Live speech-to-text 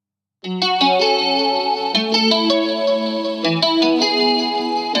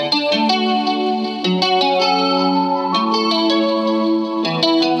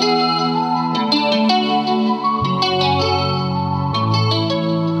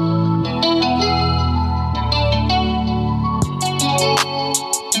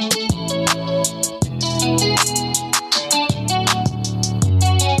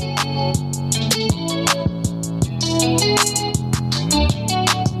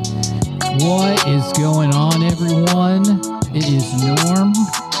What is going on, everyone? It is Norm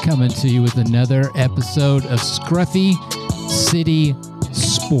coming to you with another episode of Scruffy City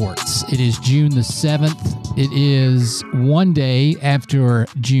Sports. It is June the 7th. It is one day after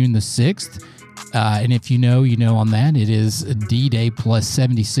June the 6th. And if you know on that. It is D-Day plus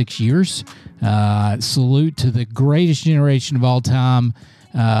 76 years. Salute to the greatest generation of all time,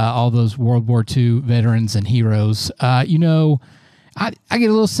 all those World War II veterans and heroes. I get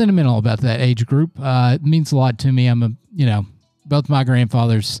a little sentimental about that age group. It means a lot to me. Both my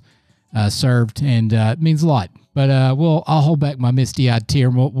grandfathers served, and it means a lot. But I'll hold back my misty-eyed tear,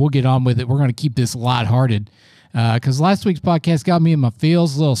 and we'll get on with it. We're going to keep this lighthearted because last week's podcast got me in my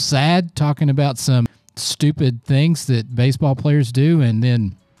feels, a little sad, talking about some stupid things that baseball players do, and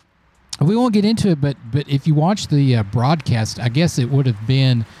then we won't get into it. But if you watch the broadcast, I guess it would have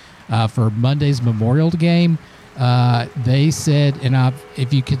been for Monday's Memorial game. They said, and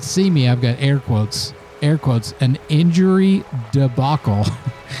if you could see me, I've got air quotes, an injury debacle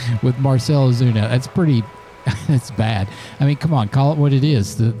with Marcell Ozuna. That's bad. I mean, come on, call it what it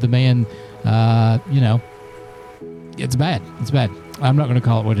is. The man, it's bad. It's bad. I'm not going to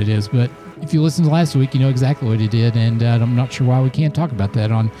call it what it is, but if you listened to last week, you know exactly what he did, and I'm not sure why we can't talk about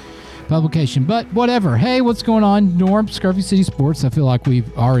that on publication, but whatever. Hey, what's going on? Norm, Scruffy City Sports. I feel like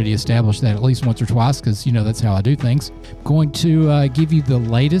we've already established that at least once or twice because, that's how I do things. Going to give you the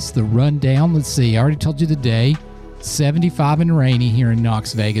latest, the rundown. Let's see. I already told you the day. 75 and rainy here in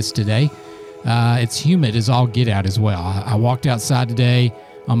Knox Vegas today. It's humid as all get out as well. I walked outside today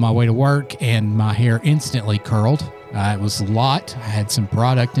on my way to work and my hair instantly curled. It was a lot. I had some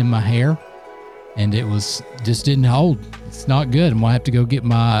product in my hair and it just didn't hold. It's not good. I'm going to have to go get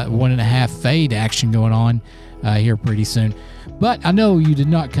my 1.5 fade action going on here pretty soon. But I know you did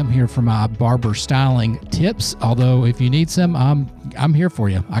not come here for my barber styling tips, although if you need some, I'm here for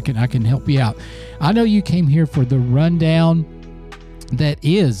you. I can help you out. I know you came here for the rundown that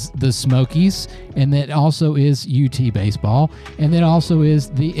is the Smokies, and that also is UT baseball, and that also is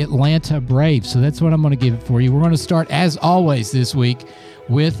the Atlanta Braves. So that's what I'm going to give it for you. We're going to start, as always, this week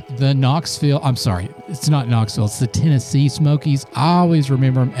with the Knoxville. I'm sorry, it's not Knoxville. It's the Tennessee Smokies. I always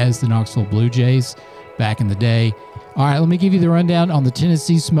remember them as the Knoxville Blue Jays back in the day. All right, let me give you the rundown on the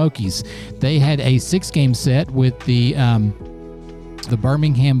Tennessee Smokies. They had a 6-game set with the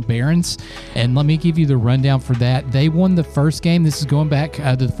Birmingham Barons, and let me give you the rundown for that. They won the first game. This is going back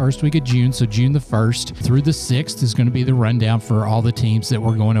to the first week of June, so June the 1st through the 6th is going to be the rundown for all the teams that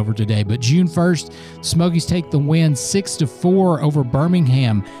we're going over today. But June 1st, Smokies take the win 6-4 over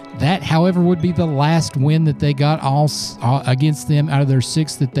Birmingham. That, however, would be the last win that they got all against them out of their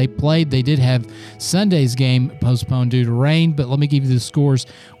 6 that they played. They did have Sunday's game postponed due to rain, but let me give you the scores.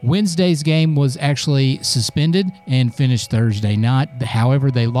 Wednesday's game was actually suspended and finished Thursday night. However,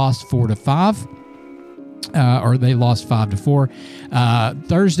 they lost 4-5, or they lost 5-4.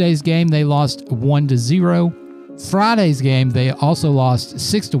 Thursday's game, they lost 1-0. Friday's game, they also lost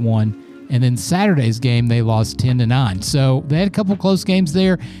 6-1. And then Saturday's game, they lost 10-9. So they had a couple close games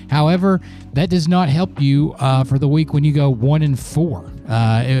there. However, that does not help you for the week when you go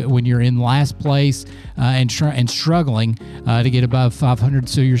 1-4, when you're in last place and struggling to get above 500.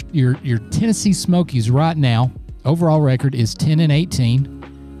 So your Tennessee Smokies right now, overall record is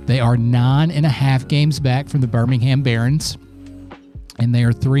 10-18. They are 9.5 games back from the Birmingham Barons, and they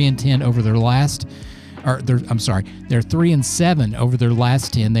are 3-10 over their last. They're 3-7 over their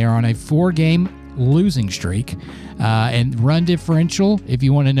last 10. They are on a 4-game losing streak. And run differential, if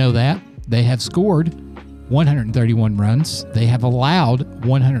you want to know that, they have scored 131 runs. They have allowed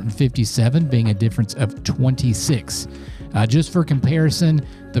 157, being a difference of 26. Just for comparison,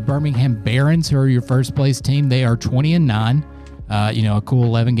 the Birmingham Barons, who are your first place team, they are 20-9. A cool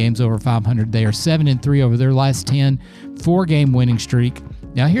 11 games over 500. They are 7-3 over their last 10, 4-game winning streak.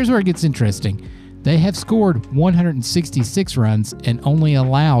 Now, here's where it gets interesting. They have scored 166 runs and only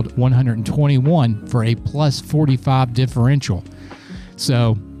allowed 121 for a plus 45 differential.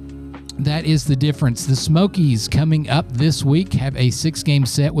 So That is the difference. The Smokies coming up this week have a 6-game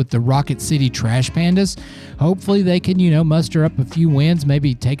set with the Rocket City Trash Pandas. Hopefully they can, muster up a few wins,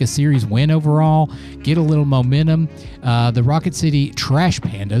 maybe take a series win overall, get a little momentum. The Rocket City Trash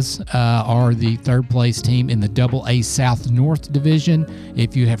Pandas are the third place team in the AA South North Division.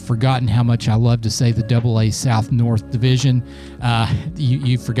 If you have forgotten how much I love to say the AA South North Division,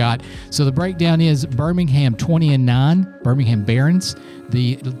 you forgot. So the breakdown is Birmingham 20-9, Birmingham Barons.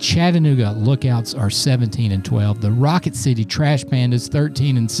 The Chattanooga Lookouts are 17-12. The Rocket City Trash Pandas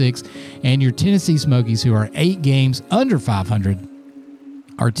 13-6, and your Tennessee Smokies, who are 8 games under 500,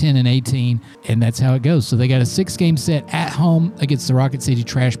 are 10-18, and that's how it goes. So they got a 6-game set at home against the Rocket City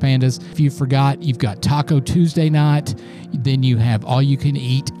Trash Pandas. If you forgot, you've got Taco Tuesday night. Then you have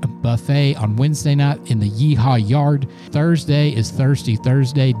all-you-can-eat buffet on Wednesday night in the Yeehaw Yard. Thursday is Thirsty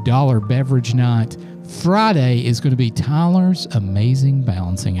Thursday, dollar beverage night. Friday is going to be Tyler's Amazing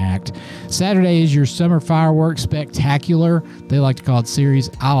Balancing Act. Saturday is your Summer Fireworks Spectacular. They like to call it series.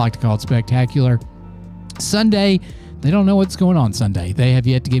 I like to call it spectacular. Sunday, they don't know what's going on Sunday. They have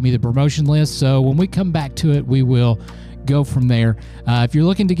yet to give me the promotion list, so when we come back to it, we will go from there. If you're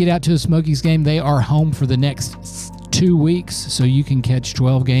looking to get out to a Smokies game, they are home for the next 2 weeks, so you can catch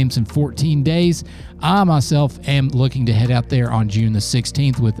 12 games in 14 days. I myself am looking to head out there on June the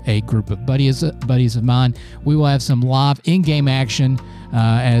 16th with a group of buddies of mine. We will have some live in-game action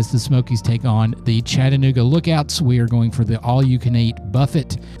as the Smokies take on the Chattanooga Lookouts. We are going for the all-you-can-eat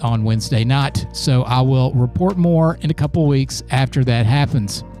buffet on Wednesday night, so I will report more in a couple weeks after that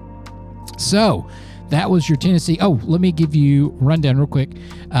happens. So that was your Tennessee. Oh, let me give you a rundown real quick.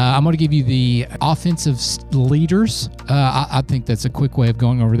 I'm going to give you the offensive leaders. I think that's a quick way of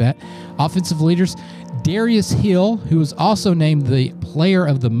going over that. Offensive leaders. Darius Hill, who was also named the Player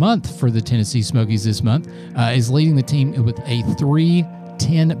of the Month for the Tennessee Smokies this month, is leading the team with a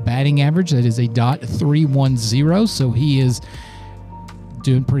 .310 batting average. That is a .310, so he is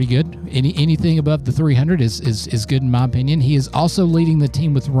doing pretty good. Anything above the 300 is good in my opinion. He is also leading the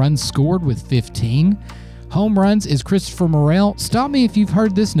team with runs scored with 15. Home runs is Christopher Morel. Stop me if you've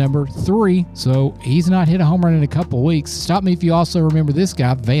heard this number, 3. So he's not hit a home run in a couple weeks. Stop me if you also remember this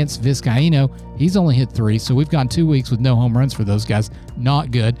guy, Vance Vizcaino. He's only hit 3, so we've gone 2 weeks with no home runs for those guys.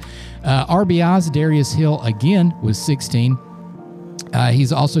 Not good. RBIs, Darius Hill again with 16.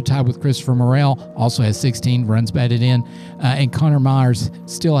 He's also tied with Christopher Morel, also has 16 runs batted in, and Connor Myers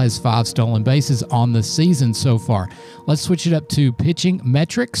still has 5 stolen bases on the season so far. Let's switch it up to pitching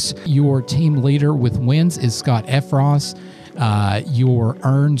metrics. Your team leader with wins is Scott Effross. Your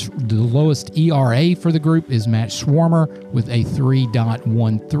earned, the lowest ERA for the group is Matt Schwarmer with a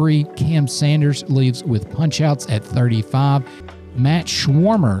 3.13. Cam Sanders leaves with punchouts at 35. Matt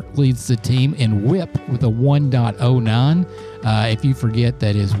Schwarmer leads the team in WHIP with a 1.09. If you forget,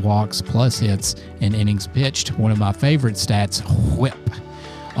 that is walks plus hits and innings pitched. One of my favorite stats, WHIP.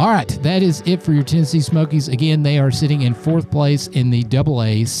 All right, that is it for your Tennessee Smokies. Again, they are sitting in 4th place in the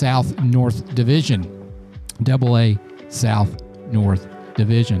AA South North Division. AA South North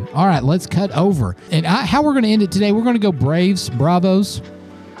Division. All right, let's cut over. And how we're going to end it today, we're going to go Braves, Bravos,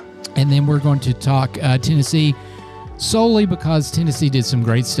 and then we're going to talk Tennessee, solely because Tennessee did some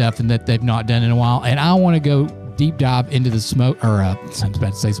great stuff and that they've not done in a while. And I want to go deep dive into the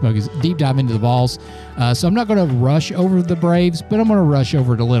Smokies, deep dive into the Vols. So I'm not going to rush over the Braves, but I'm going to rush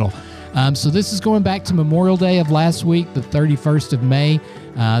over it a little. So this is going back to Memorial Day of last week, the 31st of May.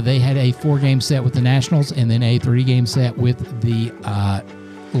 They had a 4-game set with the Nationals and then a 3-game set with the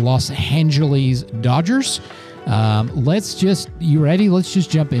Los Angeles Dodgers. You ready? Let's just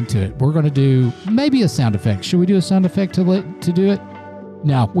jump into it. We're going to do maybe a sound effect. Should we do a sound effect to do it?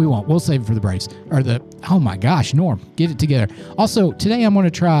 No, we won't. We'll save it for the Braves. Oh my gosh, Norm, get it together. Also, today I'm going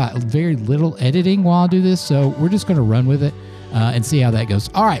to try very little editing while I do this, so we're just going to run with it and see how that goes.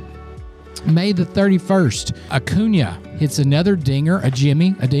 All right. May the 31st, Acuna hits another dinger, a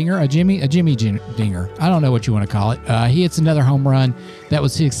Jimmy dinger. I don't know what you want to call it. He hits another home run. That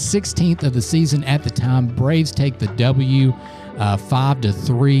was his 16th of the season at the time. Braves take the W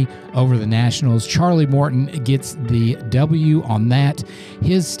 5-3 over the Nationals. Charlie Morton gets the W on that.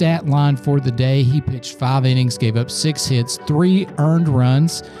 His stat line for the day, he pitched 5 innings, gave up 6 hits, 3 earned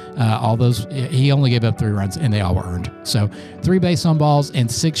runs. He only gave up 3 runs, and they all were earned. So 3 base on balls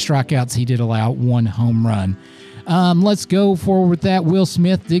and 6 strikeouts. He did allow 1 home run. Let's go forward with that. Will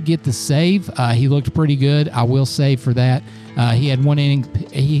Smith did get the save. He looked pretty good. I will say for that. He had 1 inning.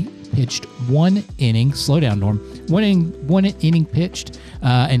 He pitched 1 inning. Slow down, Norm. 1 inning pitched,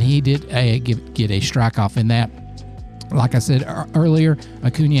 and he did get a strikeoff in that. Like I said earlier,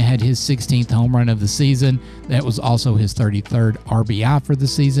 Acuna had his 16th home run of the season. That was also his 33rd RBI for the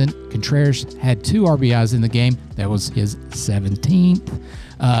season. Contreras had 2 RBIs in the game. That was his 17th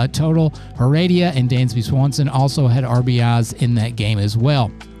total. Heredia and Dansby Swanson also had RBIs in that game as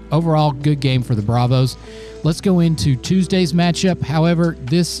well. Overall, good game for the Bravos. Let's go into Tuesday's matchup. However,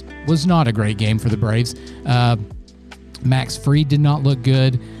 this was not a great game for the Braves. Max Fried did not look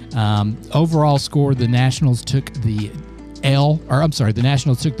good. Overall score, the Nationals took the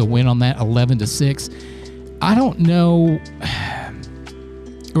Nationals took the win on that, 11-6. I don't know.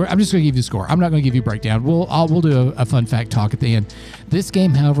 I'm just going to give you the score. I'm not going to give you a breakdown. We'll do a fun fact talk at the end. This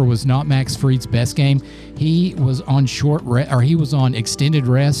game, however, was not Max Fried's best game. He was on he was on extended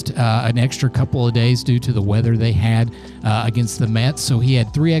rest, an extra couple of days due to the weather they had against the Mets. So he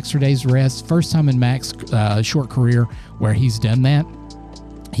had 3 extra days rest. First time in Max's short career where he's done that.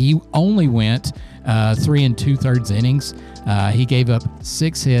 He only went 3 2/3 innings. He gave up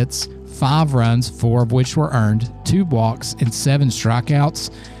 6 hits, 5 runs, 4 of which were earned, 2 walks, and 7 strikeouts.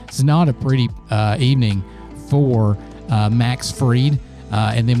 It's not a pretty evening for Max Fried.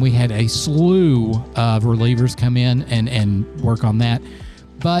 And then we had a slew of relievers come in and work on that.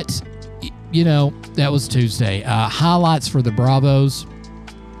 But, that was Tuesday. Highlights for the Bravos.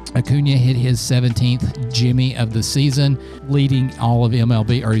 Acuna hit his 17th Jimmy of the season, leading all of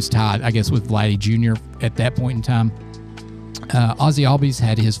MLB, or he's tied, I guess, with Vladdy Jr. at that point in time. Ozzie Albies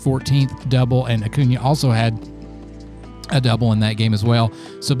had his 14th double, and Acuna also had a double in that game as well.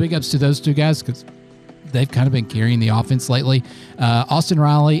 So big ups to those two guys because they've kind of been carrying the offense lately. Austin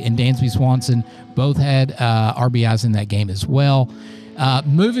Riley and Dansby Swanson both had RBIs in that game as well.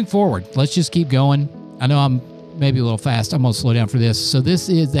 Moving forward, let's just keep going. I know I'm maybe a little fast. I'm going to slow down for this. So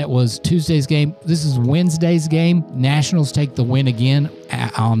that was Tuesday's game. This is Wednesday's game. Nationals take the win again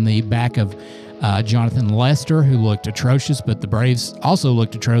on the back of Jonathan Lester, who looked atrocious, but the Braves also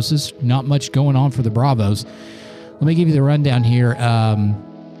looked atrocious. Not much going on for the Bravos. Let me give you the rundown here.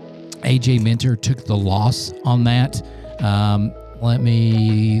 A.J. Minter took the loss on that. Let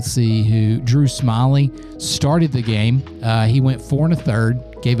me see who. Drew Smiley started the game. He went 4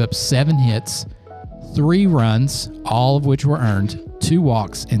 1/3, gave up 7 hits, 3 runs, all of which were earned, 2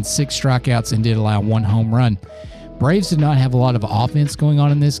 walks, and 6 strikeouts, and did allow 1 home run. Braves did not have a lot of offense going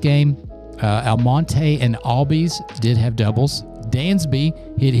on in this game. Almonte and Albies did have doubles.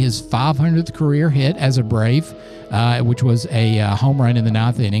 Dansby hit his 500th career hit as a Brave, which was a home run in the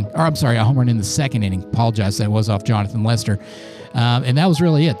 9th inning. Or I'm sorry, a home run in the 2nd inning. Apologize, that was off Jonathan Lester. And that was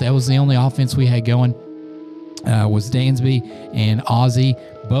really it. That was the only offense we had going. Was Dansby and Ozzie.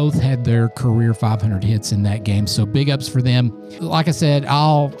 Both had their career 500 hits in that game, so big ups for them. Like I said,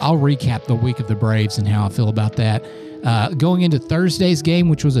 I'll recap the week of the Braves and how I feel about that. Going into Thursday's game,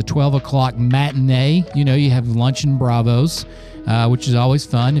 which was a 12 o'clock matinee, you have lunch and Bravos, which is always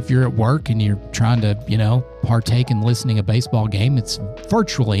fun. If you're at work and you're trying to, partake in listening a baseball game, it's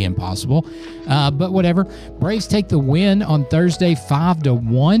virtually impossible. But whatever. Braves take the win on Thursday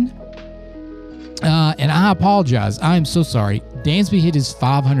 5-1. And I apologize. I am so sorry. Dansby hit his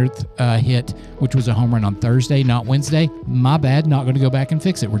 500th hit, which was a home run on Thursday, not Wednesday. My bad. Not going to go back and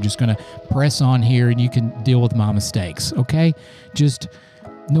fix it. We're just going to press on here, and you can deal with my mistakes, okay? Just,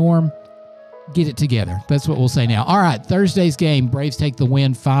 Norm, get it together. That's what we'll say now. All right, Thursday's game, Braves take the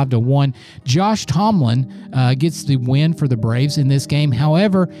win 5-1. Josh Tomlin gets the win for the Braves in this game.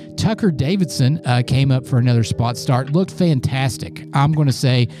 However, Tucker Davidson came up for another spot start. Looked fantastic. I'm going to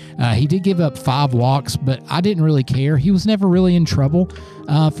say he did give up 5 walks, but I didn't really care. He was never really in trouble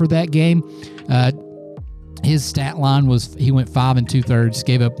for that game. His stat line was he went 5 2/3,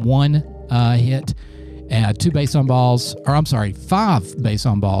 gave up 1 hit, 5 base on balls, 5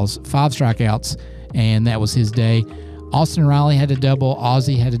 strikeouts, and that was his day. Austin Riley had a double.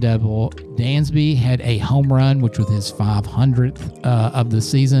 Ozzie had a double. Dansby had a home run, which was his 500th of the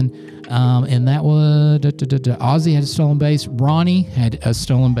season. And that was Ozzie had a stolen base. Ronnie had a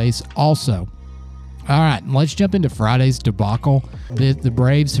stolen base also. All right, let's jump into Friday's debacle. The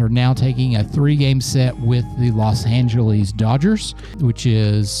Braves are now taking a 3-game set with the Los Angeles Dodgers, which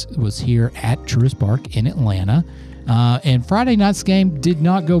was here at Truist Park in Atlanta. And Friday night's game did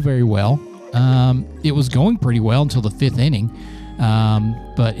not go very well. It was going pretty well until the 5th inning,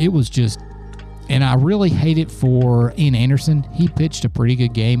 but it was just, and I really hate it for Ian Anderson. He pitched a pretty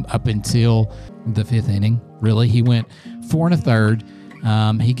good game up until the 5th inning. Really, he went 4 1/3.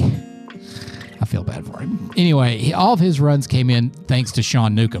 I feel bad for him. Anyway, all of his runs came in thanks to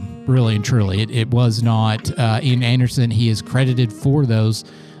Sean Newcomb, really and truly. It was not Ian Anderson. He is credited for those,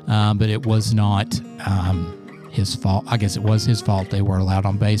 but it was not his fault. I guess it was his fault they were allowed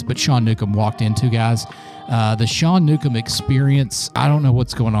on base, but Sean Newcomb walked in 2 guys. The Sean Newcomb experience, I don't know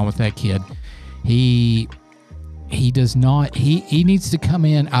what's going on with that kid. He does not, he needs to come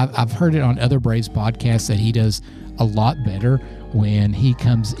in. I've heard it on other Braves podcasts that he does a lot better when he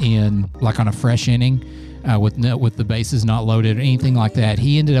comes in like on a fresh inning with the bases not loaded or anything like that.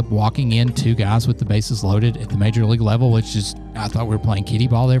 He ended up walking in 2 guys with the bases loaded at the major league level, which is, I thought we were playing kiddie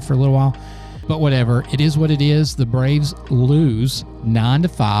ball there for a little while. But whatever, it is what it is. The Braves lose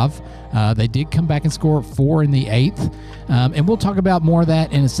 9-5. They did come back and score 4 in the 8th. And we'll talk about more of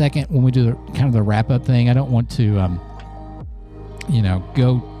that in a second when we do the wrap-up thing. I don't want to,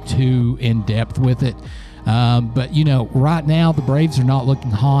 go too in-depth with it. But, right now the Braves are not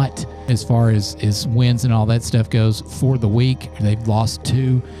looking hot as far as wins and all that stuff goes for the week. They've lost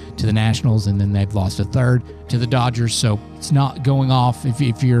 2 to the Nationals, and then they've lost a 3rd to the Dodgers. So it's not going off.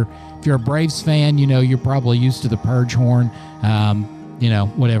 If you're a Braves fan, you're probably used to the purge horn.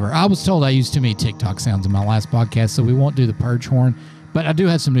 Whatever. I was told I used too many TikTok sounds in my last podcast, so we won't do the purge horn. But I do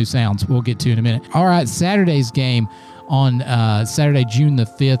have some new sounds we'll get to in a minute. All right, Saturday's game. On Saturday, June the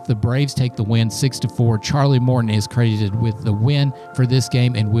 5th, the Braves take the win 6-4. Charlie Morton is credited with the win for this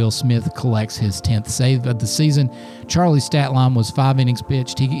game, and Will Smith collects his 10th save of the season. Charlie's stat line was 5 innings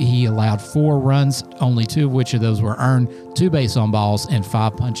pitched. He allowed 4 runs, only 2 of which of those were earned, 2 base on balls, and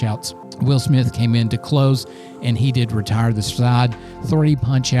 5 punch-outs. Will Smith came in to close, and he did retire the side. 3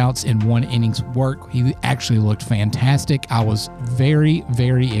 punch-outs in 1 inning's work. He actually looked fantastic. I was very,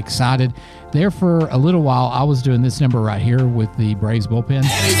 very excited. There for a little while, I was doing this number right here with the Braves bullpen.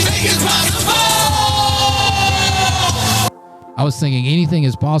 Anything is possible! I was thinking anything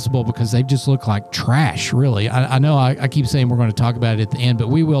is possible because they just look like trash, really. I know I keep saying we're going to talk about it at the end, but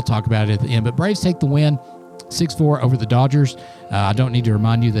we will talk about it at the end. But Braves take the win 6-4 over the Dodgers. I don't need to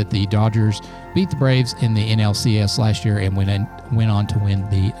remind you that the Dodgers beat the Braves in the NLCS last year and went on to win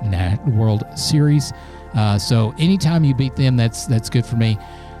the World Series. So anytime you beat them, that's good for me.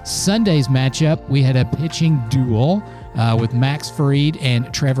 Sunday's matchup, we had a pitching duel with Max Fried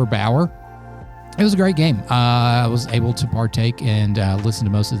and Trevor Bauer. It was a great game. I was able to partake and listen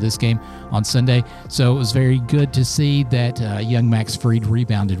to most of this game on Sunday. So it was very good to see that young Max Fried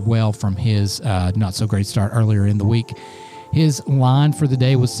rebounded well from his not-so-great start earlier in the week. His line for the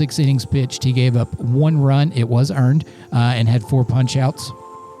day was 6 innings pitched. He gave up 1 run. It was earned and had 4 punch-outs,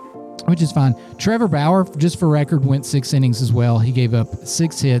 which is fine. Trevor Bauer, just for record, went 6 innings as well. He gave up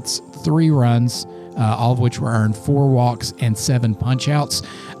 6 hits, 3 runs, all of which were earned, 4 walks, and 7 punch-outs.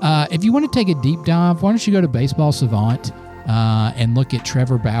 If you want to take a deep dive, why don't you go to Baseball Savant and look at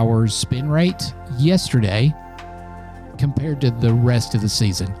Trevor Bauer's spin rate yesterday compared to the rest of the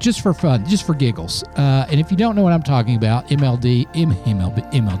season, just for fun, just for giggles. And if you don't know what I'm talking about, MLB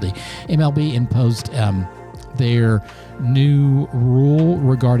imposed their new rule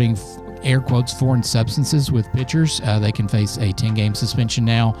regarding air quotes foreign substances with pitchers. They can face a 10-game suspension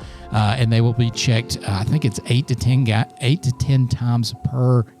now, and they will be checked. I think it's 8 to 10 times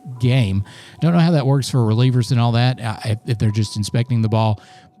per game. Don't know how that works for relievers and all that, if they're just inspecting the ball.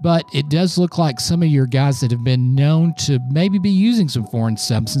 But it does look like some of your guys that have been known to maybe be using some foreign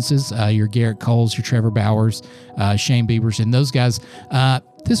substances, your Garrett Coles, your Trevor Bauers, Shane Biebers, and those guys,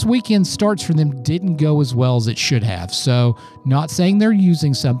 this weekend starts for them didn't go as well as it should have. So not saying they're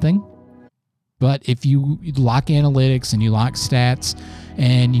using something, but if you like analytics and you like stats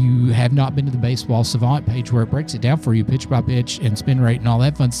and you have not been to the Baseball Savant page where it breaks it down for you pitch by pitch and spin rate and all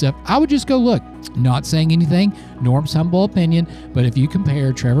that fun stuff, I would just go look. Not saying anything, Norm's humble opinion, but if you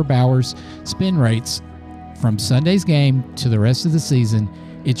compare Trevor Bauer's spin rates from Sunday's game to the rest of the season,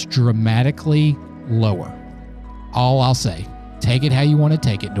 it's dramatically lower. All I'll say. Take it how you want to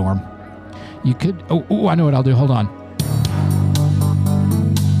take it, Norm. You could... Oh, I know what I'll do. Hold on.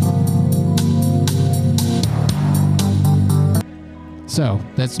 So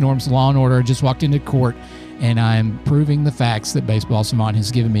that's Norm's Law and Order. I just walked into court, and I'm proving the facts that Baseball Savant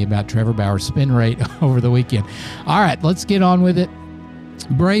has given me about Trevor Bauer's spin rate over the weekend. All right, let's get on with it.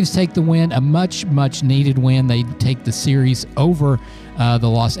 Braves take the win, a much, much needed win. They take the series over the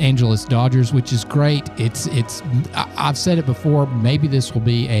Los Angeles Dodgers, which is great. I've said it before, maybe this will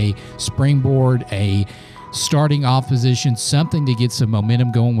be a springboard, a starting off position, something to get some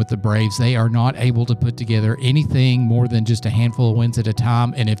momentum going with the Braves. They are not able to put together anything more than just a handful of wins at a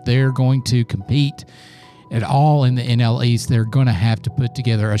time, and if they're going to compete at all in the NL East, they're going to have to put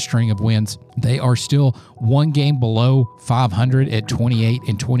together a string of wins. They are still 1 game below 500 at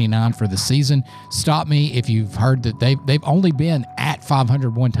 28-29 for the season. Stop me if you've heard that they've only been at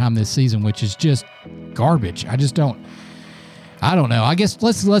 500 one time this season, which is just garbage. I just don't. I don't know. I guess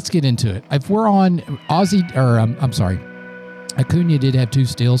let's get into it. If we're on Acuna did have 2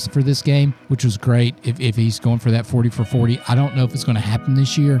 steals for this game, which was great. If he's going for that 40 for 40, I don't know if it's going to happen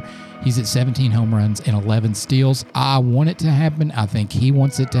this year. He's at 17 home runs and 11 steals. I want it to happen. I think he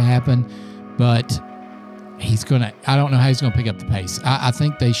wants it to happen, but I don't know how he's going to pick up the pace. I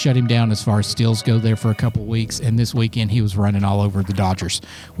think they shut him down as far as steals go there for a couple weeks, and this weekend he was running all over the Dodgers,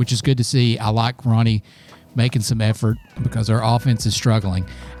 which is good to see. I like Ronnie making some effort because our offense is struggling.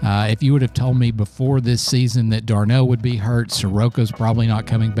 If you would have told me before this season that d'Arnaud would be hurt, Soroka's probably not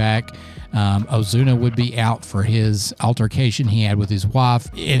coming back, Ozuna would be out for his altercation he had with his wife,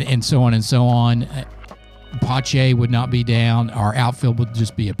 and so on and so on, Pache would not be down. Our outfield would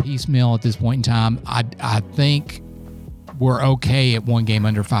just be a piecemeal at this point in time. I think we're okay at 1 game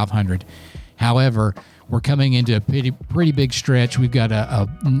under 500. However, we're coming into a pretty big stretch. We've got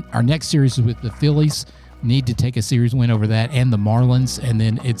our next series is with the Phillies. Need to take a series win over that and the Marlins, and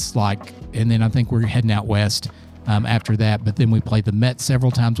then I think we're heading out west after that. But then we play the Mets several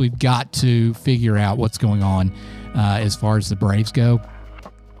times. We've got to figure out what's going on as far as the Braves go.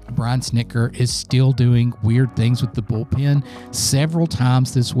 Brian Snitker is still doing weird things with the bullpen. Several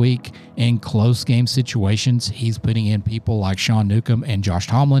times this week in close game situations, he's putting in people like Sean Newcomb and Josh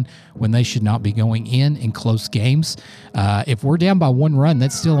Tomlin when they should not be going in close games. If we're down by 1 run,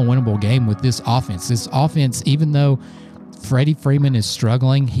 that's still a winnable game with this offense. This offense, even though Freddie Freeman is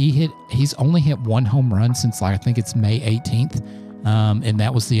struggling, he's only hit 1 home run since I think it's May 18th, and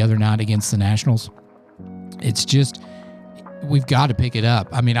that was the other night against the Nationals. It's just, we've got to pick it up.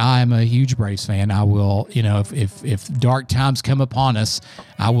 I mean, I am a huge Braves fan. I will, if dark times come upon us,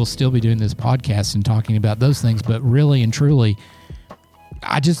 I will still be doing this podcast and talking about those things. But really and truly,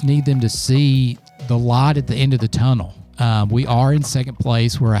 I just need them to see the light at the end of the tunnel. We are in second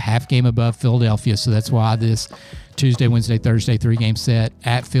place. We're a half game above Philadelphia, so that's why this Tuesday, Wednesday, Thursday 3-game set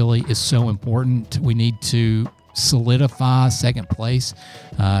at Philly is so important. We need to solidify second place.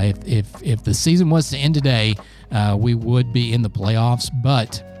 If the season was to end today, we would be in the playoffs,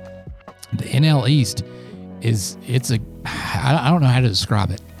 but the NL East I don't know how to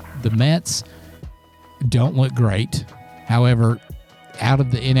describe it. The Mets don't look great. However, out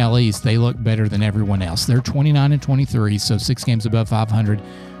of the NL East, they look better than everyone else. They're 29-23, so 6 games above 500.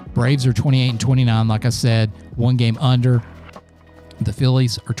 Braves are 28-29, like I said, 1 game under. The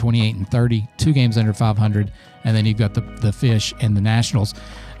Phillies are 28-30, 2 games under 500, and then you've got the Fish and the Nationals.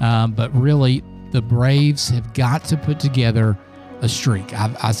 But really, the Braves have got to put together a streak.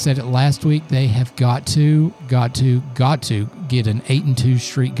 I said it last week. They have got to get an 8-2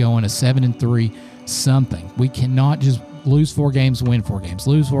 streak going, a 7-3 something. We cannot just lose 4 games, win 4 games,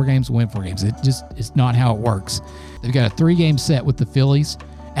 lose 4 games, win 4 games. It's not how it works. They've got a 3-game set with the Phillies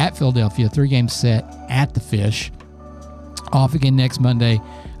at Philadelphia, 3-game set at the Fish, off again next Monday,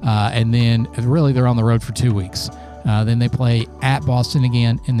 and then really they're on the road for 2 weeks. Then they play at Boston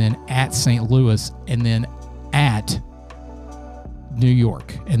again, and then at St. Louis, and then at New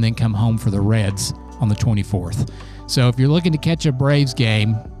York, and then come home for the Reds on the 24th. So if you're looking to catch a Braves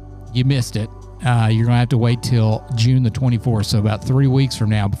game, you missed it. You're going to have to wait till June the 24th, so about 3 weeks from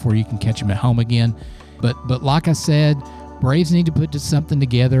now before you can catch them at home again. But like I said, Braves need to put something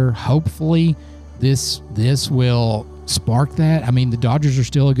together. Hopefully this will spark that. I mean, the Dodgers are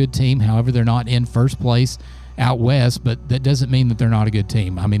still a good team. However, they're not in first place out west, but that doesn't mean that they're not a good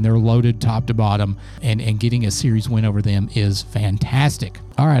team. I mean, they're loaded top to bottom, and getting a series win over them is fantastic.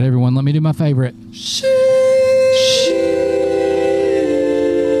 All right, everyone, let me do my favorite.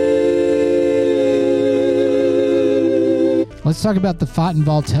 Let's talk about the Fighting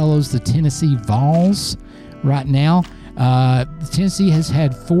Voltellos, the Tennessee Vols. Right now, Tennessee has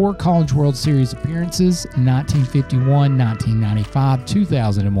had 4 College World Series appearances, 1951, 1995,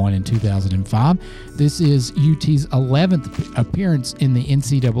 2001, and 2005. This is UT's 11th appearance in the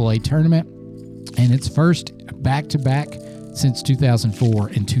NCAA tournament, and its first back-to-back since 2004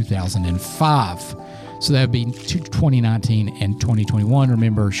 and 2005. So that would be 2019 and 2021.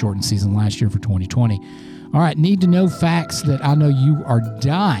 Remember, shortened season last year for 2020. All right, need to know facts that I know you are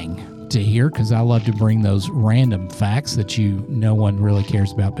dying to hear, because I love to bring those random facts that no one really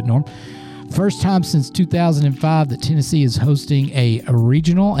cares about but Norm. First time since 2005 that Tennessee is hosting a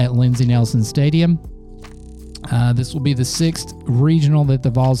regional at Lindsey Nelson Stadium. This will be the 6th regional that the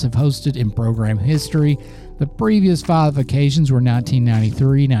Vols have hosted in program history. The previous 5 occasions were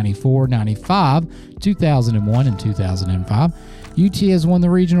 1993, 94, 95, 2001, and 2005. UT has won the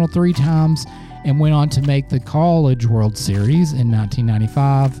regional 3 times, and went on to make the College World Series in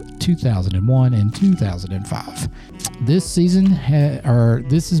 1995, 2001, and 2005. This season,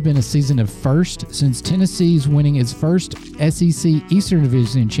 this has been a season of first since Tennessee's winning its first SEC Eastern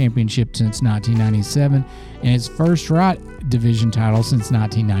Division Championship since 1997 and its first Right Division title since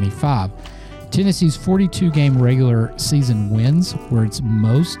 1995. Tennessee's 42-game regular season wins were its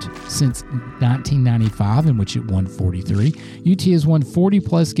most since 1995, in which it won 43. UT has won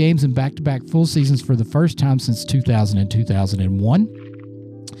 40-plus games in back-to-back full seasons for the first time since 2000 and 2001.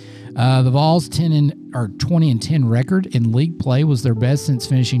 The Vols' 20-10 record in league play was their best since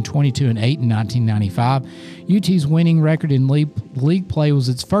finishing 22-8 in 1995. UT's winning record in league play was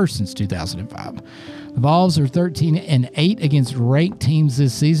its first since 2005. The Vols are 13-8 against ranked teams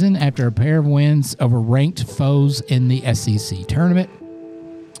this season after a pair of wins over ranked foes in the SEC tournament.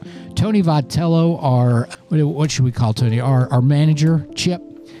 Tony Vitello, what should we call Tony? Our manager, Chip.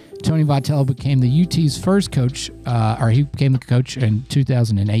 Tony Vitello became the UT's first coach, he became the coach in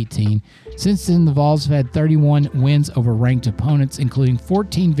 2018. Since then, the Vols have had 31 wins over ranked opponents, including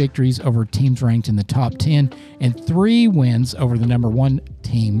 14 victories over teams ranked in the top 10 and 3 wins over the number 1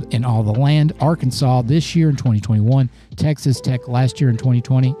 team in all the land, Arkansas this year in 2021, Texas Tech last year in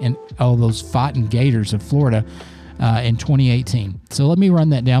 2020, and all those Fighting Gators of Florida in 2018. So let me run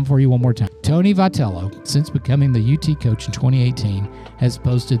that down for you one more time. Tony Vitello, since becoming the UT coach in 2018, has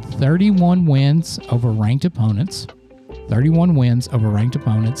posted 31 wins over ranked opponents. 31 wins over ranked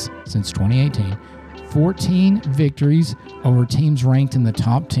opponents since 2018. 14 victories over teams ranked in the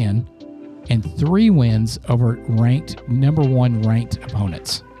top 10. And 3 wins over number 1 ranked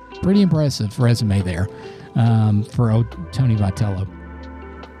opponents. Pretty impressive resume there for Tony Vitello.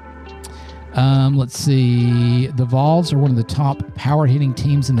 Let's see. The Vols are one of the top power-hitting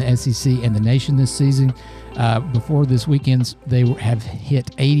teams in the SEC and the nation this season. Before this weekend, they have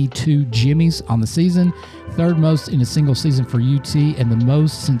hit 82 jimmies on the season, third most in a single season for UT, and the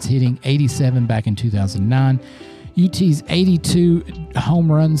most since hitting 87 back in 2009. UT's 82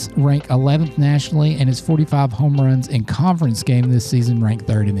 home runs rank 11th nationally, and its 45 home runs in conference game this season rank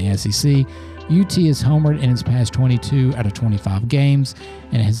 3rd in the SEC. UT has homered in its past 22 out of 25 games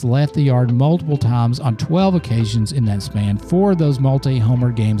and has left the yard multiple times on 12 occasions in that span. 4 of those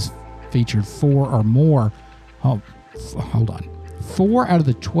multi-homer games featured 4 or more. 4 out of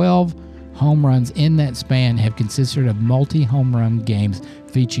the 12 home runs in that span have consisted of multi-home run games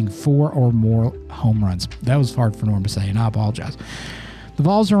featuring 4 or more home runs. That was hard for Norm to say, and I apologize. The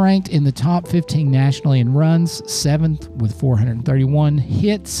Vols are ranked in the top 15 nationally in runs, 7th with 431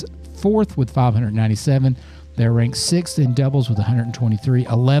 hits, 4th with 597. They're ranked 6th in doubles with 123,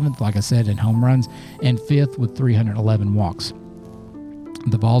 11th, like I said, in home runs, and 5th with 311 walks.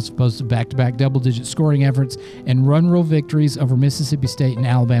 The Vols posted back-to-back double-digit scoring efforts and run rule victories over Mississippi State and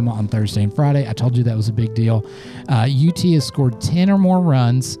Alabama on Thursday and Friday. I told you that was a big deal. UT has scored 10 or more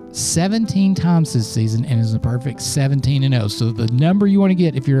runs 17 times this season and is a perfect 17-0. So the number you want to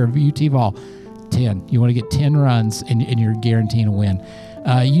get if you're a UT Vol, 10. You want to get 10 runs and you're guaranteeing a win.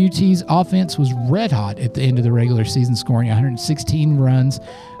 UT's offense was red hot at the end of the regular season, scoring 116 runs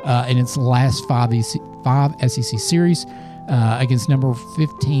in its last 5 SEC series. Against number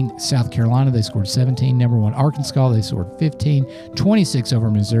 15 South Carolina, they scored 17. Number 1 Arkansas, they scored 15. 26 over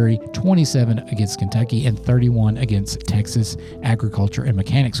Missouri, 27 against Kentucky, and 31 against Texas Agriculture and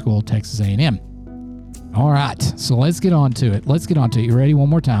Mechanics School, Texas A&M. All right, so let's get on to it. You ready? One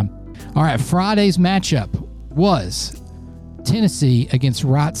more time. All right, Friday's matchup was Tennessee against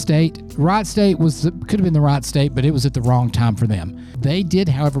Wright State. Wright State could have been the right state, but it was at the wrong time for them. They did,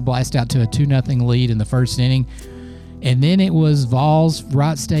 however, blast out to a 2-0 lead in the first inning. And then it was Vols,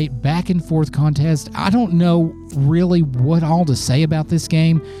 Wright State, back and forth contest. I don't know really what all to say about this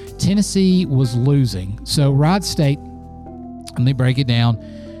game. Tennessee was losing. So Wright State, let me break it down.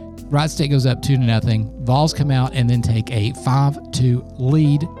 Wright State goes up 2-0. Vols come out and then take a 5-2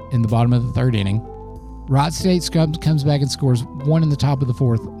 lead in the bottom of the third inning. Wright State comes back and scores 1 in the top of the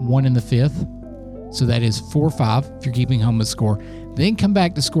fourth, 1 in the fifth. So that is 4-5 if you're keeping home with score. Then come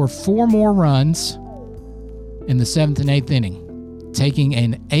back to score 4 more runs in the 7th and 8th inning, taking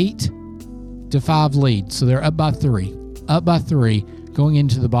an 8-5 lead. So they're up by 3, going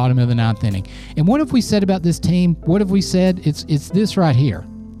into the bottom of the 9th inning. And what have we said about this team? What have we said? It's this right here.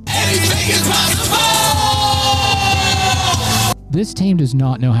 Anything is possible! This team does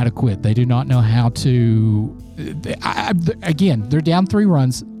not know how to quit. They do not know how to... Again, they're down 3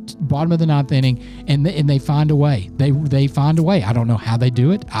 runs bottom of the ninth inning, and they find a way. They find a way. I don't know how they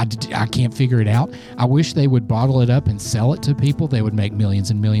do it. I can't figure it out. I wish they would bottle it up and sell it to people. They would make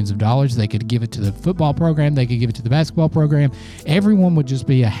millions and millions of dollars. They could give it to the football program. They could give it to the basketball program. Everyone would just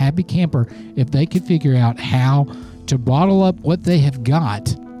be a happy camper if they could figure out how to bottle up what they have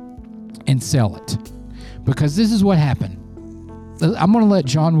got and sell it. Because this is what happened. I'm going to let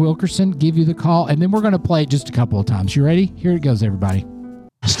John Wilkerson give you the call, and then we're going to play it just a couple of times. You ready? Here it goes, everybody.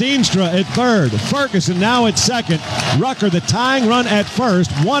 Steenstra at third. Ferguson now at second. Rucker the tying run at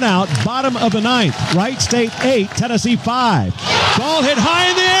first. One out, bottom of the ninth. Wright State 8, Tennessee 5. Ball hit high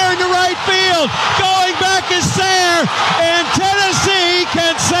in the air into right field. Going back is Sayre, and Tennessee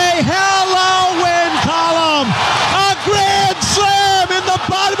can say hello, win column. A grand slam in the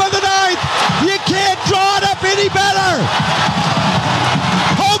bottom of the ninth. You can't draw it up any better.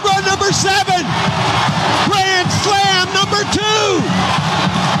 Home run number 7. Grand slam number 2.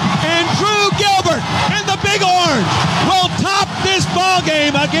 And Drew Gilbert and the Big Orange will top this ball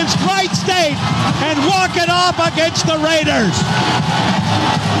game against Wright State and walk it off against the Raiders.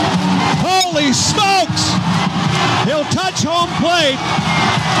 Holy smokes! He'll touch home plate,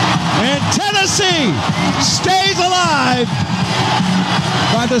 and Tennessee stays alive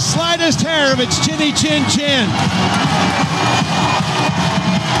by the slightest hair of its chinny chin chin.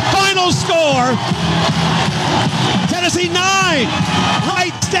 Final score, Tennessee 9,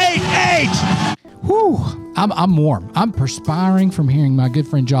 Wright State 8. Whew. I'm warm. I'm perspiring from hearing my good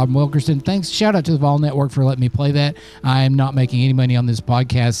friend John Wilkerson. Thanks. Shout out to the Vol Network for letting me play that. I am not making any money on this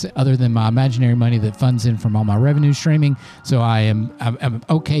podcast other than my imaginary money that funds in from all my revenue streaming. So I'm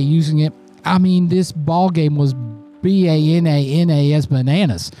okay using it. I mean, this ball game was BANANAS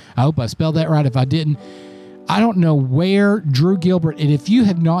bananas. I hope I spelled that right. If I didn't, I don't know where Drew Gilbert, and if you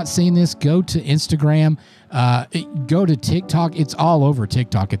have not seen this, go to Instagram, go to TikTok. It's all over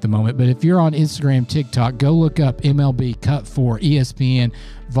TikTok at the moment, but if you're on Instagram, TikTok, go look up MLB Cut 4, ESPN,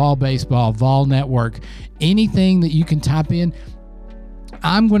 Vol Baseball, Vol Network, anything that you can type in.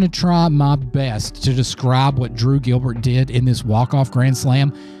 I'm going to try my best to describe what Drew Gilbert did in this walk-off grand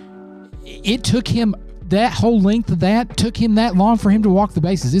slam. It took him that whole length of that took him that long for him to walk the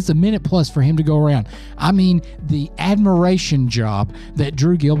bases. It's a minute plus for him to go around. I mean, the admiration job that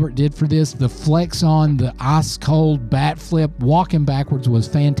Drew Gilbert did for this, the flex on, the ice cold bat flip, walking backwards was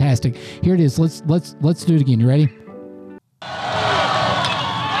fantastic. Here it is. Let's do it again. You ready?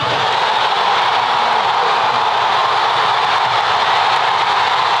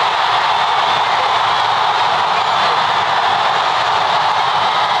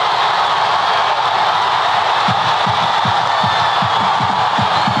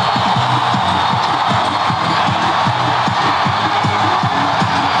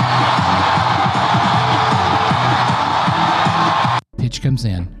 Comes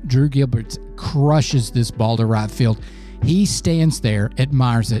in. Drew Gilbert crushes this ball to right field. He stands there,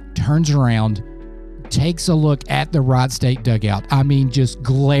 admires it, turns around, takes a look at the Wright State dugout. I mean, just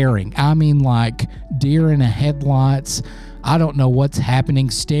glaring. I mean, like deer in the headlights. I don't know what's happening,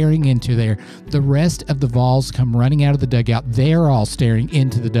 staring into there. The rest of the Vols come running out of the dugout. They're all staring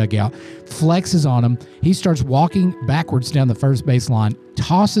into the dugout. Flexes on him. He starts walking backwards down the first base line,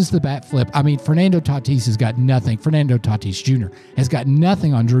 tosses the bat flip. I mean, Fernando Tatis has got nothing. Fernando Tatis Jr. has got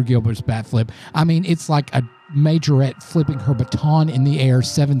nothing on Drew Gilbert's bat flip. I mean, it's like a majorette flipping her baton in the air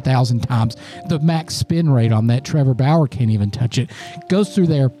 7,000 times. The max spin rate on that, Trevor Bauer can't even touch it. Goes through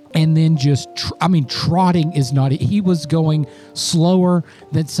there and then just, trotting is not, he was going slower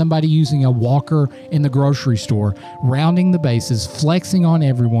than somebody using a walker in the grocery store, rounding the bases, flexing on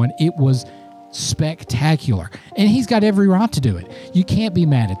everyone. It was spectacular. And he's got every right to do it. You can't be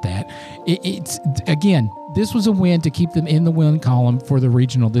mad at that. It's again, this was a win to keep them in the win column for the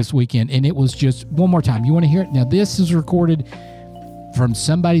regional this weekend. And it was just one more time. You want to hear it? Now, this is recorded from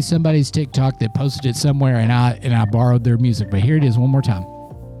somebody's TikTok that posted it somewhere, and I borrowed their music. But here it is one more time.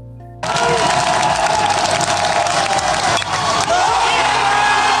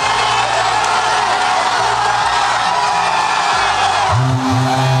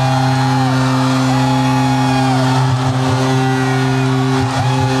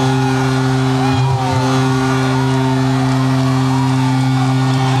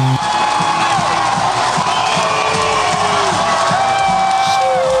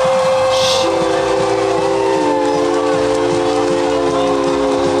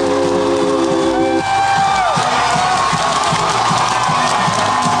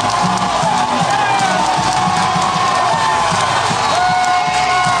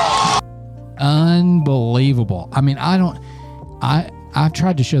 Unbelievable. I mean, I've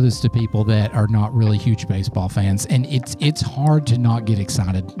tried to show this to people that are not really huge baseball fans, and it's hard to not get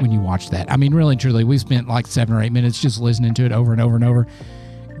excited when you watch that. I mean, really and truly, we spent like 7 or 8 minutes just listening to it over and over and over.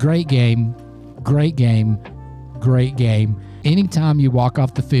 Great game, great game, great game. Anytime you walk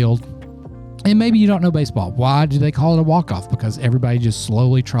off the field, and maybe you don't know baseball, why do they call it a walk-off? Because everybody just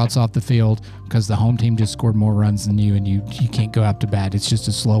slowly trots off the field because the home team just scored more runs than you, and you can't go out to bat. It's just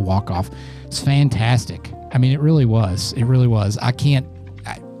a slow walk-off. It's fantastic. I mean, it really was. It really was.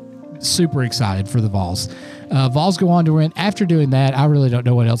 Super excited for the Vols. Vols go on to win. After doing that, I really don't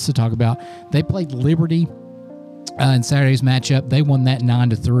know what else to talk about. They played Liberty in Saturday's matchup. They won that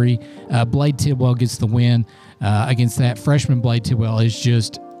 9-3. Blade Tidwell gets the win against that. Freshman Blade Tidwell is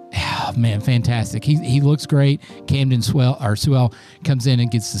just, oh, man, fantastic. He looks great. Camden Sewell comes in and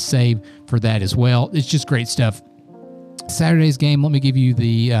gets the save for that as well. It's just great stuff. Saturday's game, let me give you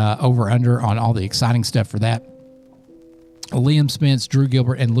the over-under on all the exciting stuff for that. Liam Spence, Drew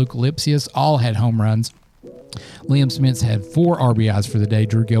Gilbert, and Luke Lipsius all had home runs. Liam Spence had 4 RBIs for the day.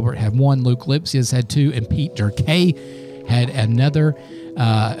 Drew Gilbert had 1. Luke Lipsius had 2. And Pete Durkee had another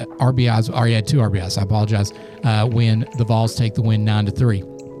RBIs. Or he had 2 RBIs, I apologize, when the Vols take the win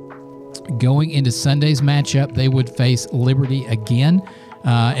 9-3. Going into Sunday's matchup, they would face Liberty again.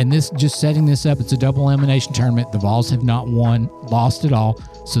 And this, just setting this up, it's a double elimination tournament. The Vols have not lost at all.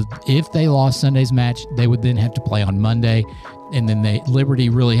 So if they lost Sunday's match, they would then have to play on Monday. And then Liberty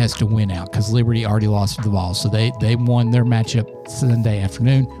really has to win out because Liberty already lost to the Vols. So they won their matchup Sunday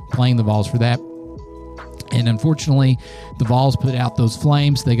afternoon, playing the Vols for that. And unfortunately, the Vols put out those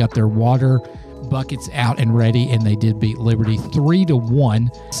flames. They got their water buckets out and ready, and they did beat Liberty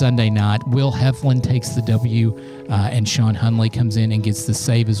 3-1 Sunday night. Will Heflin takes the W, and Sean Hunley comes in and gets the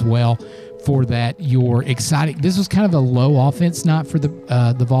save as well. For that, you're excited. This was kind of a low offense night for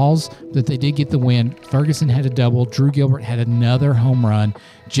the Vols, but they did get the win. Ferguson had a double. Drew Gilbert had another home run.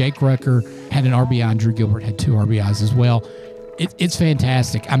 Jake Rucker had an RBI, and Drew Gilbert had 2 RBIs as well. It's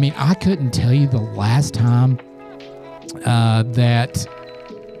fantastic. I mean, I couldn't tell you the last time that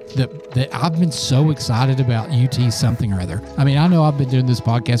I've been so excited about UT something or other. I mean, I know I've been doing this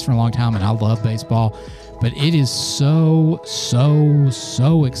podcast for a long time, and I love baseball, but it is so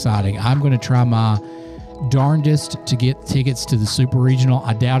exciting. I'm going to try my darndest to get tickets to the Super Regional.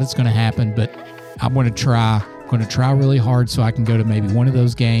 I doubt it's going to happen, but I'm going to try. Really hard so I can go to maybe one of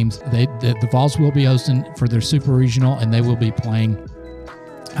those games. The Vols will be hosting for their Super Regional, and they will be playing.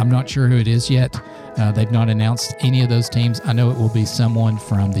 I'm not sure who it is yet. They've not announced any of those teams. I know it will be someone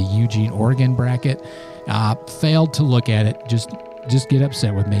from the Eugene, Oregon bracket. I failed to look at it. Just get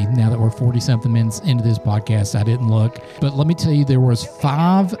upset with me now that we're 40-something minutes into this podcast. I didn't look. But let me tell you, there was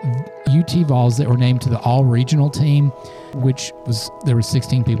 5 UT Vols that were named to the all-regional team, there were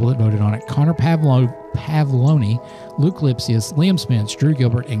 16 people that voted on it. Connor Pavloni, Luke Lipsius, Liam Spence, Drew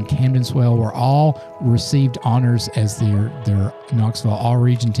Gilbert, and Camden Swell were all received honors as their Knoxville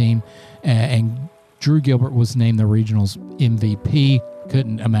all-region team. And Drew Gilbert was named the regional's MVP.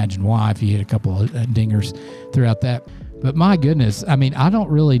 Couldn't imagine why if he hit a couple of dingers throughout that. But my goodness, I mean, I don't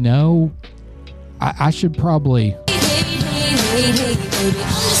really know. I should probably...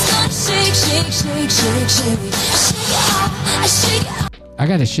 I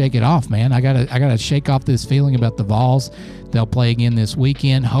got to shake it off, man. I got to shake off this feeling about the Vols. They'll play again this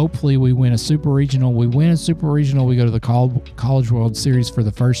weekend. Hopefully we win a Super Regional. We win a Super Regional. We go to the College World Series for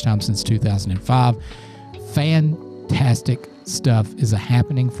the first time since 2005. Fantastic stuff is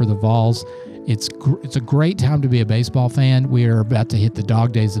happening for the Vols. It's a great time to be a baseball fan. We are about to hit the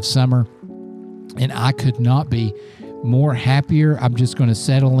dog days of summer, and I could not be more happier. I'm just going to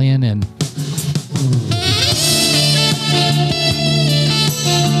settle in and...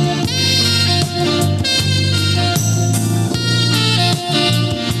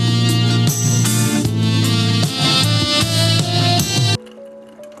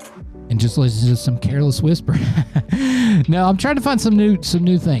 just listen to some Careless Whisper. No, I'm trying to find some new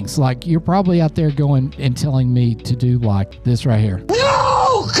things. Like, you're probably out there going and telling me to do like this right here.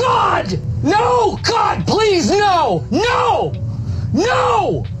 No, God! No, God, please, no! No!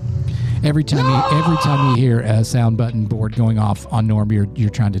 No! Every time you hear a sound button board going off on Norm, you're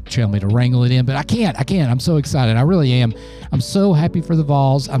trying to tell me to wrangle it in, but I can't. I'm so excited. I really am. I'm so happy for the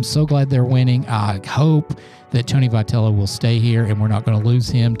Vols. I'm so glad they're winning. I hope that Tony Vitello will stay here and we're not going to lose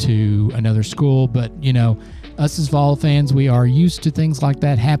him to another school. But, you know, us as Vol fans, we are used to things like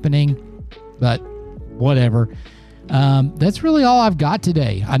that happening, but whatever. That's really all I've got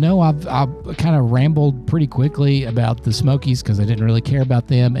today. I know I've kind of rambled pretty quickly about the Smokies because I didn't really care about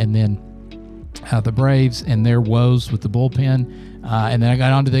them, and then the Braves and their woes with the bullpen. And then I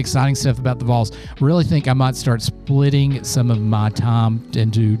got on to the exciting stuff about the Vols. Really think I might start splitting some of my time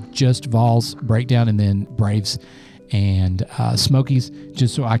into just Vols breakdown and then Braves and Smokies,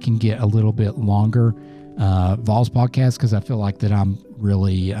 just so I can get a little bit longer Vols podcast, because I feel like that I'm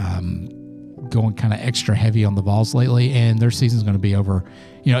really going kind of extra heavy on the Vols lately, and their season's going to be over.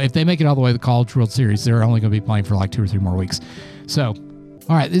 If they make it all the way to the College World Series, they're only going to be playing for like 2 or 3 more weeks. So,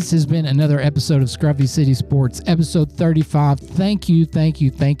 all right, this has been another episode of Scruffy City Sports, episode 35. Thank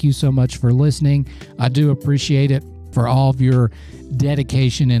you so much for listening. I do appreciate it, for all of your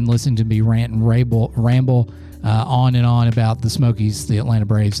dedication and listening to me rant and ramble on and on about the Smokies, the Atlanta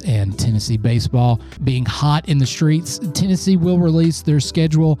Braves, and Tennessee baseball being hot in the streets. Tennessee will release their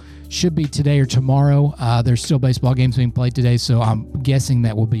schedule, should be today or tomorrow. There's still baseball games being played today, so I'm guessing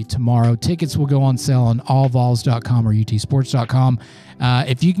that will be tomorrow. Tickets will go on sale on allvols.com or utsports.com.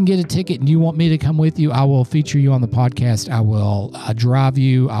 If you can get a ticket and you want me to come with you, I will feature you on the podcast. I will drive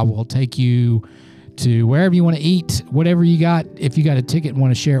you. I will take you to wherever you want to eat, whatever you got. If you got a ticket and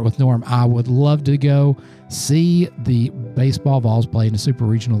want to share it with Norm, I would love to go see the baseball Vols play in the Super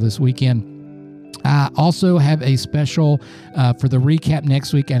Regional this weekend. I also have a special for the recap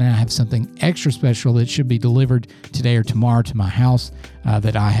next week, and I have something extra special that should be delivered today or tomorrow to my house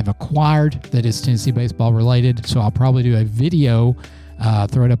that I have acquired that is Tennessee baseball related. So I'll probably do a video,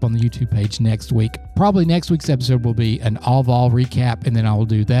 throw it up on the YouTube page next week. Probably next week's episode will be an All Vol recap, and then I will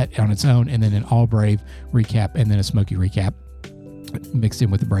do that on its own, and then an All Brave recap, and then a Smoky recap mixed in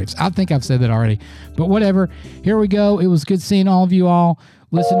with the Braves. I think I've said that already, but whatever. Here we go. It was good seeing all of you all.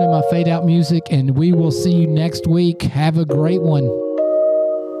 Listen to my fade out music, and we will see you next week. Have a great one.